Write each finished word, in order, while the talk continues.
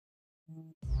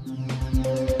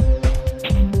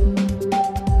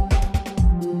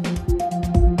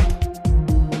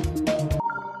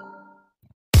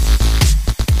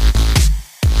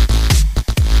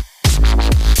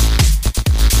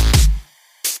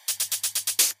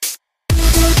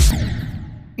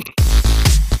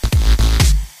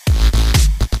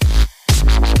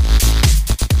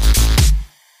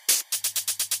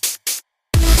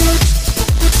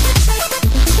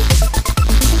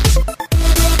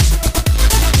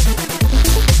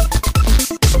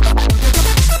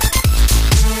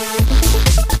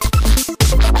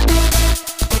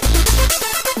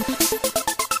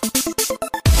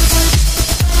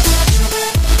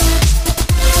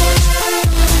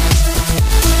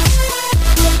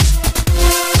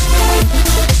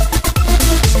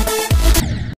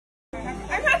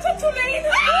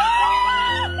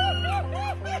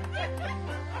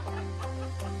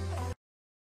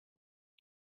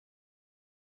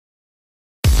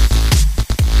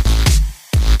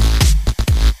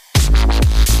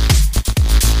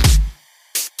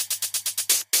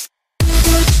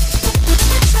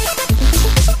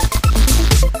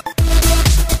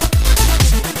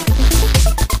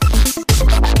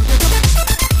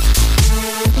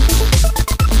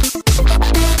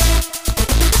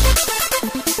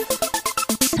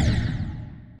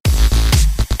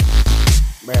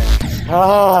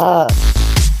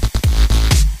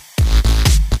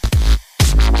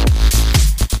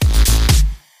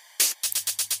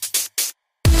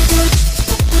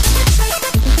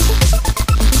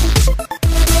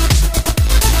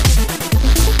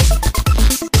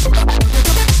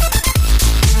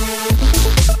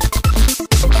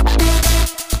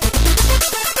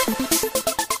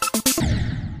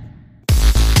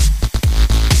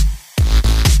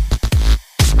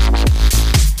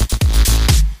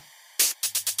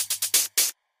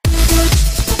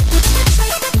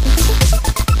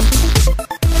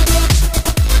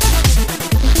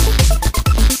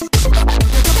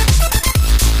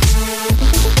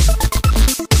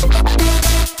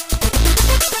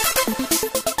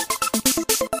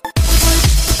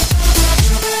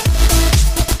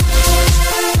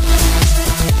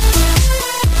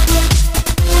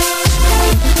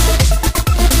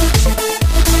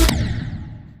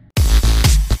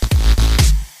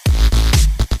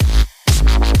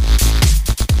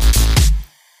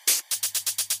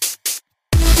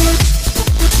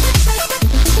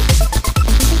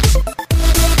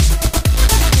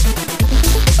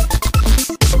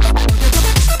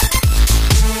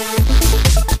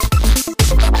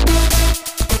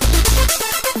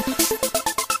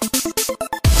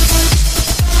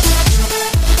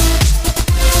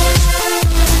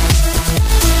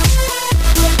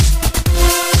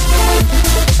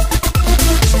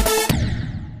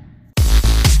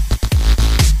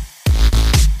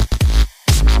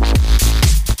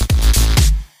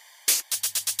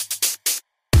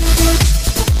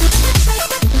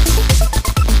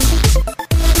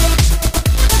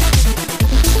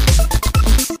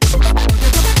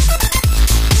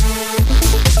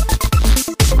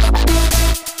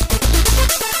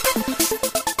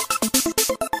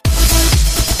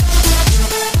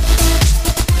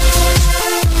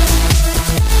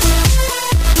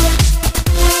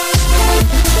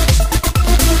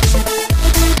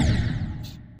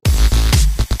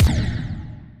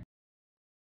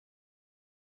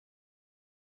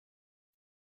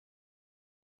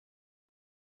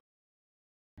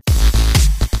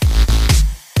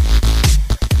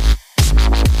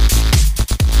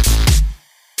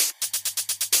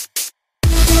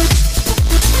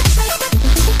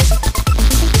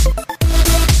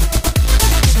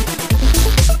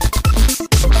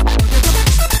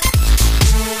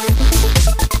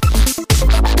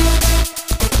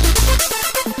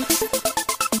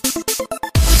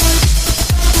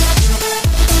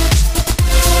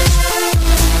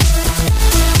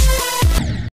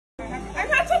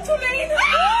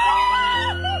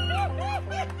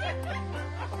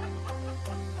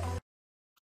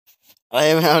I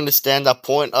don't even understand the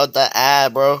point of the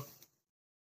ad, bro.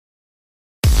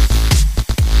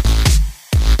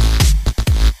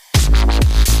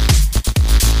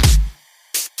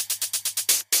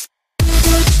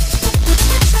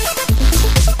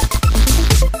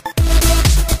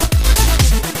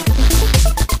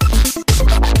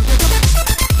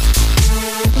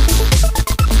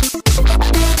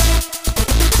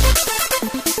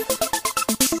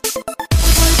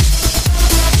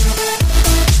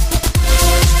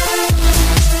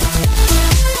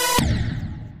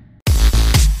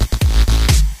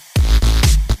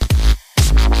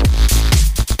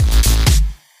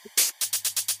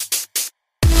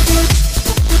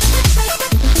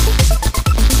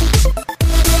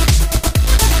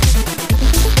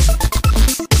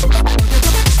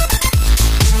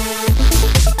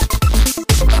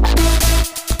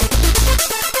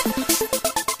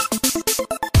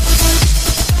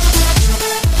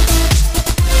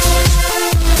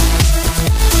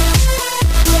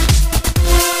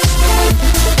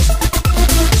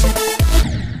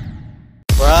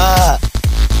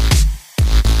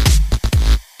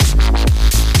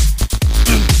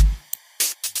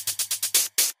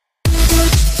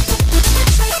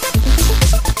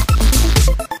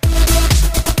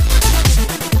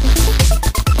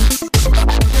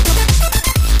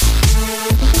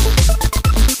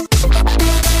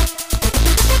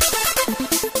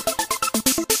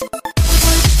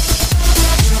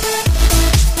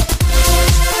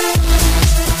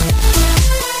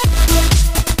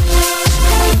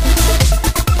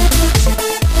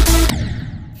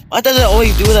 Why does it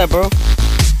always do that, bro?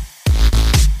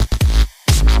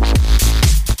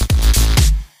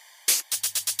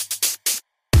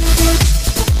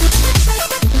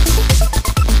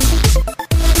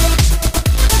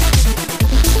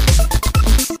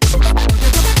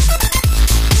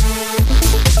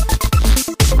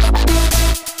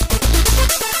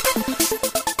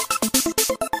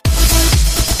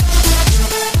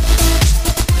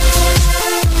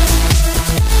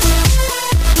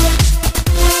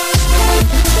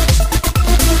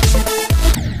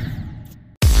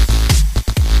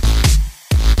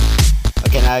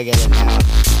 Okay, now I get it now.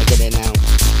 I get it now.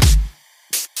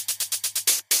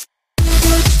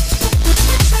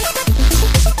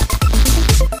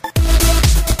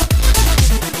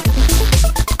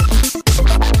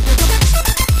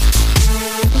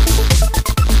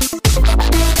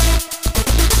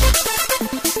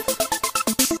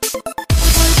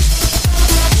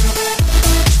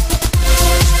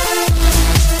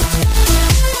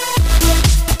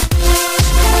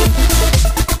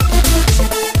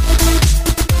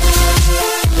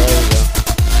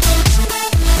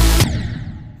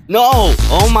 No!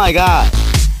 Oh my god!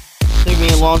 Took me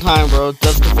a long time, bro,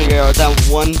 just to figure out that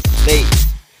one space.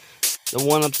 The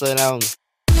one upside down.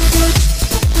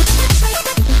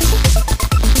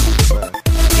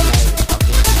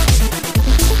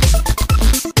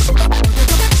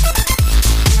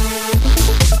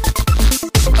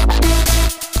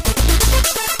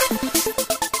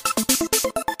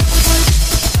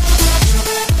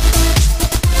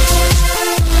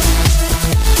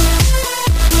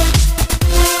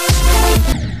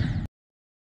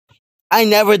 I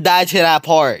never died to that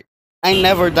part. I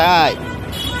never died.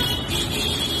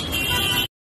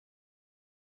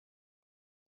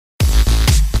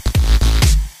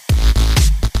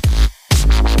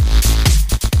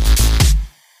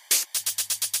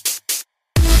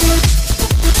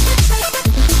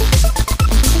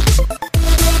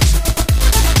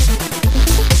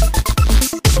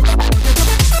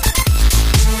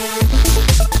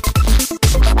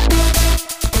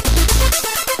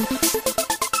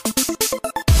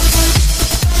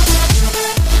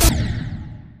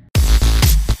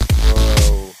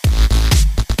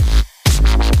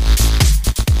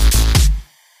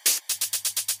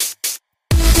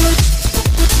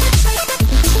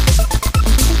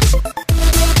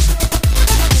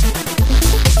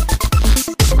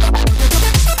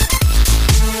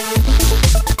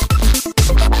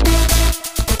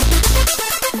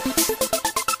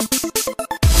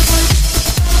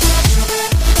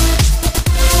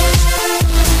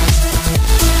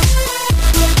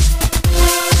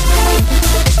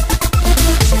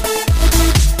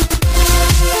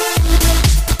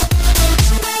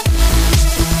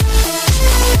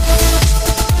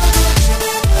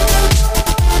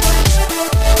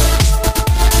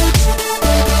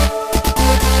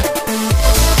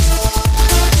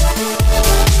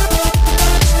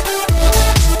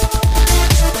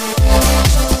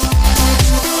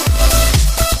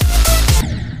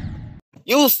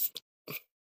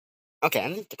 Okay, I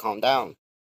need to calm down.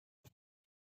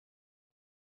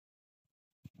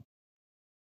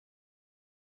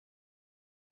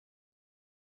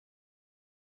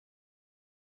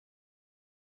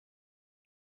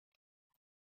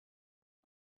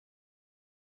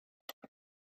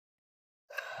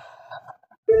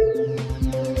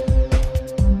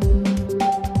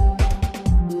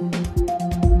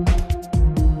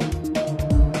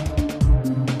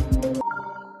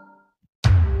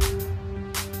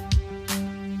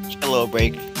 Take a little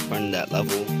break from that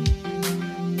level.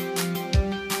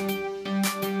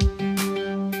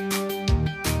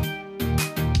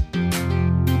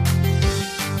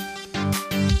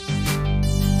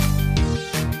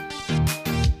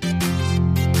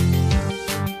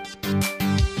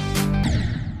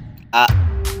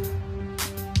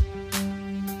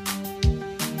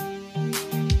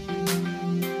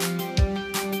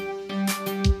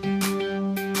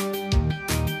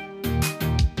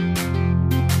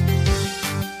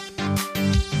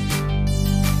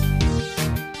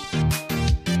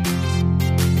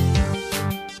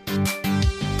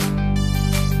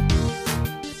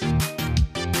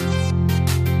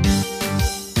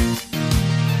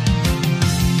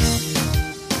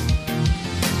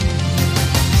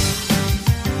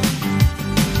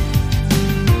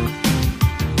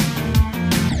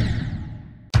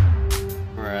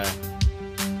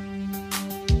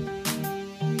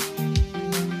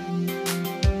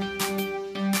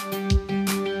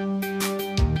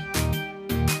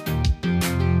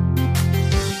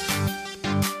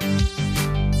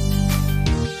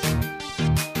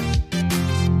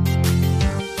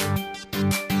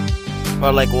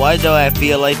 But like, why do I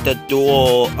feel like the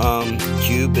dual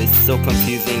cube is so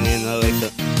confusing in like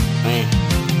the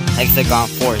hexagon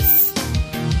force?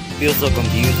 Feels so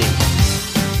confusing.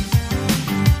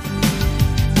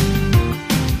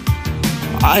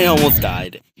 I almost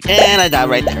died, and I died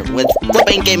right there with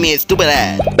flipping gave me a stupid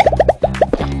ad.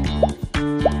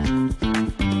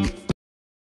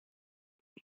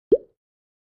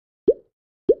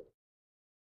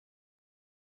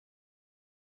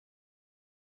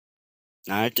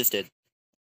 Not interested.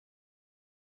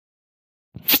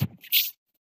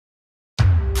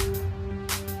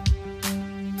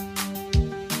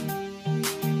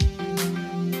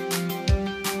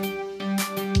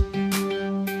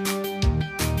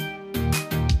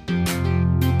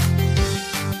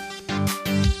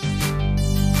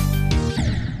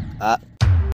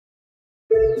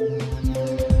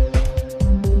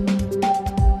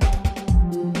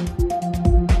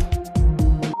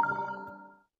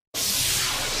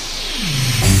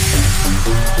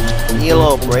 Need a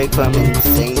little break from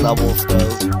insane levels though.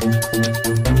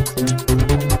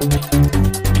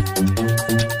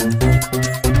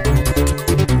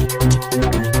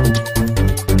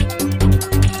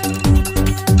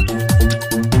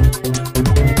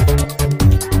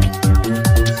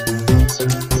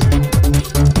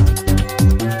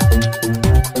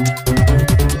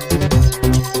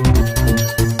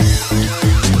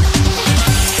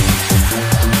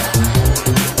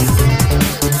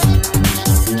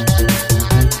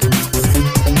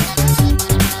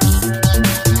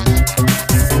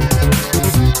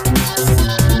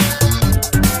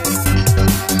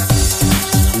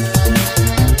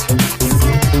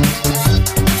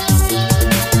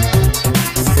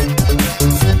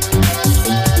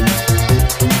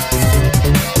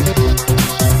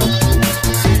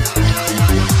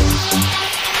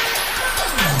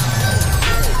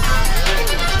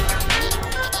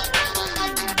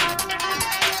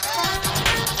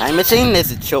 Time machine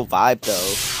is a chill vibe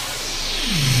though.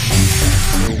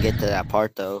 When you get to that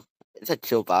part though, it's a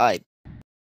chill vibe.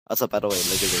 Also, by the way, look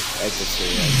at this exit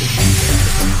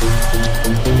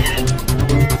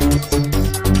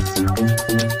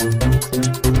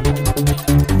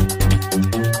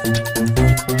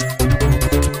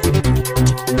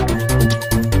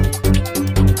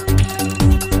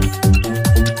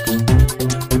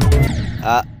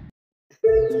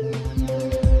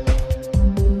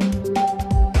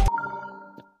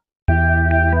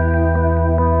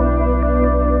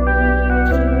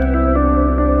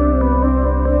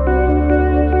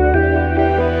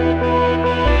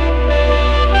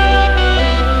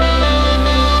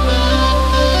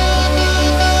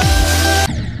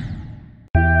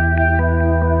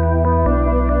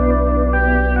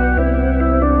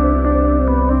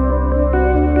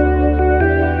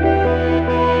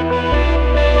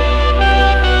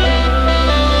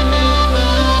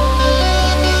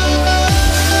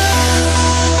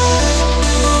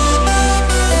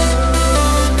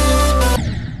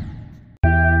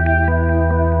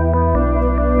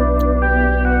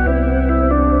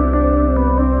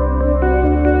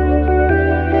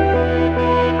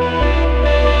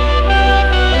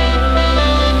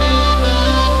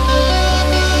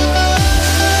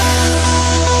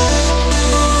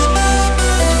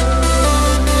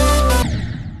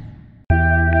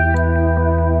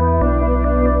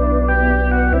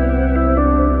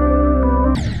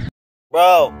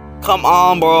Bro, come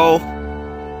on, bro.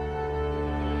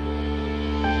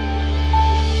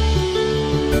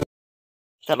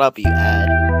 Shut up, you ad.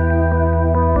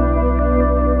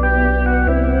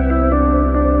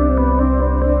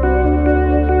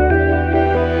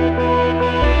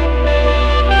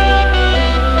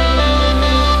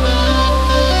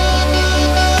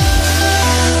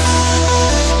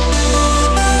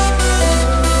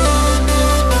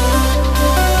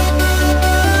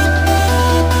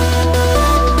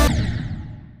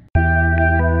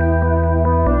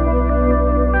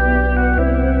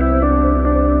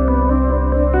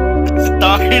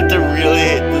 Starting to really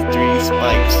hit the 3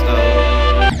 spikes, so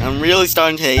I'm really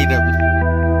starting to hate him.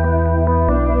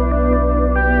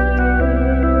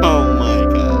 Oh my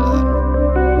god.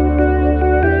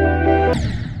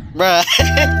 Bruh.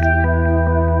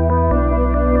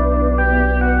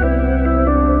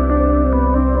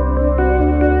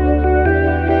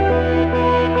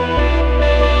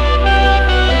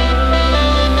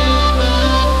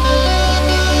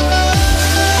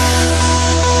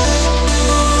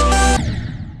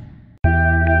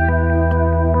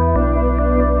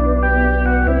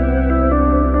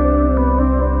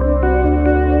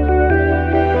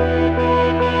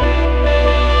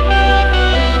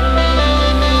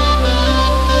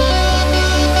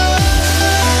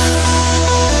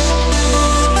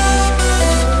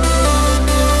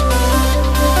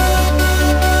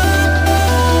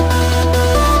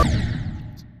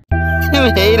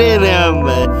 I'm hating him.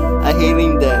 I'm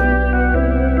hating them.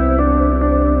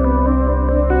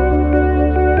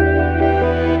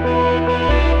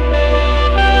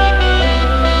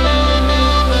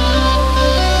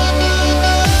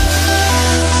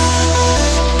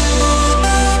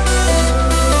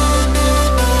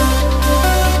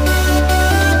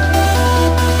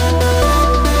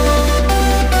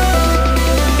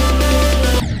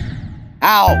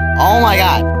 Ow! Oh my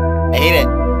god. I hate it.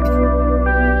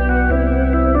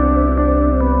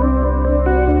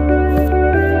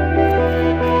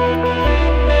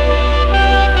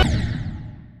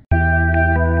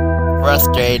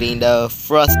 Frustrating though,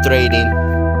 frustrating.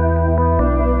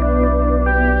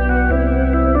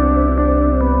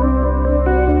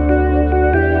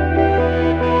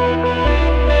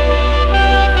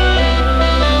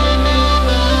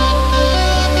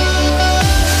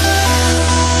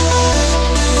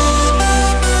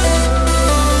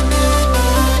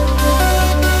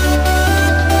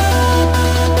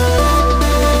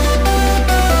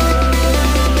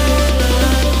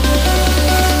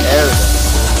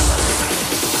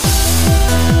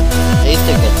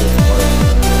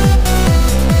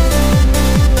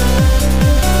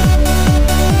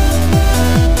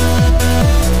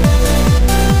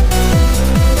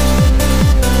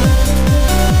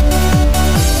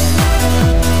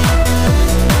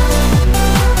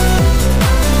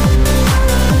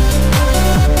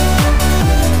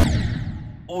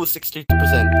 Oh, 62%.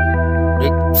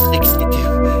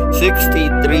 62.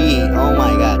 63. Oh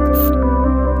my god.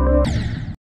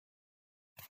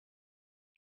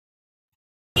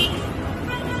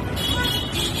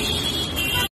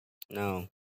 No.